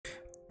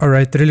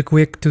Alright, really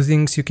quick, two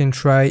things you can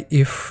try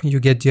if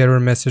you get the error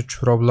message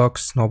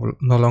Roblox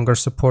no longer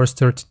supports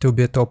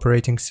 32-bit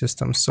operating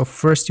systems. So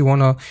first you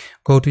want to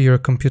go to your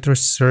computer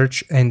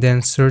search and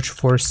then search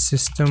for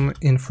system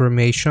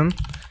information.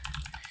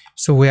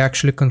 So we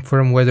actually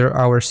confirm whether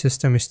our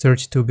system is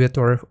 32-bit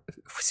or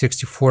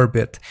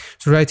 64-bit.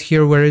 So right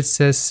here where it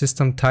says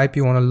system type,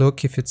 you want to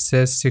look. If it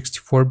says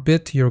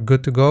 64-bit, you're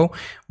good to go.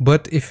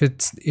 But if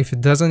it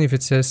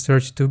says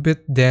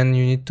 32-bit, then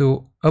you need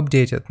to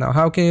update it. Now,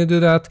 how can you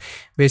do that?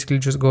 Basically,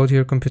 just go to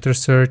your computer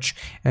search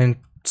and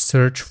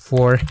search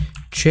for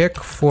check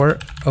for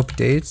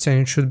updates,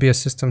 and it should be a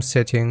system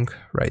setting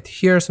right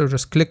here. So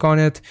just click on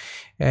it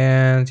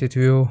and it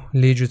will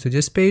lead you to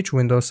this page,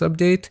 Windows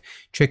Update.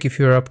 Check if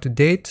you're up to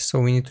date. So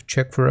we need to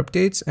check for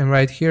updates, and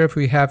right here, if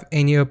we have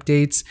any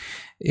updates,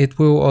 it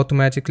will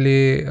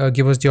automatically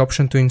give us the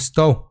option to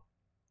install.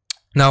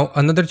 Now,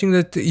 another thing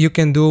that you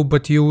can do,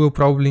 but you will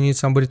probably need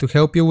somebody to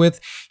help you with,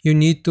 you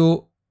need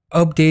to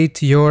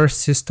update your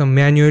system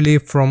manually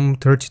from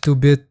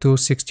 32-bit to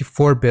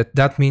 64-bit.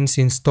 That means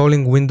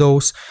installing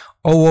Windows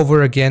all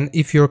over again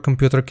if your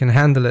computer can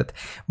handle it.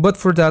 But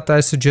for that, I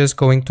suggest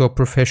going to a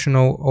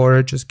professional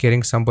or just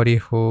getting somebody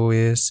who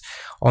is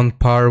on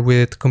par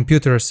with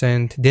computers,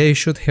 and they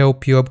should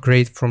help you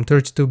upgrade from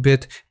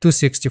 32-bit to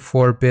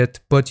 64-bit,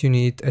 but you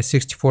need a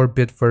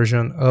 64-bit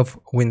version of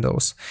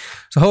Windows.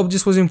 So I hope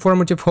this was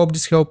informative, hope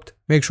this helped.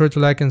 Make sure to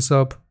like and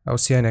sub. I'll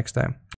see you next time.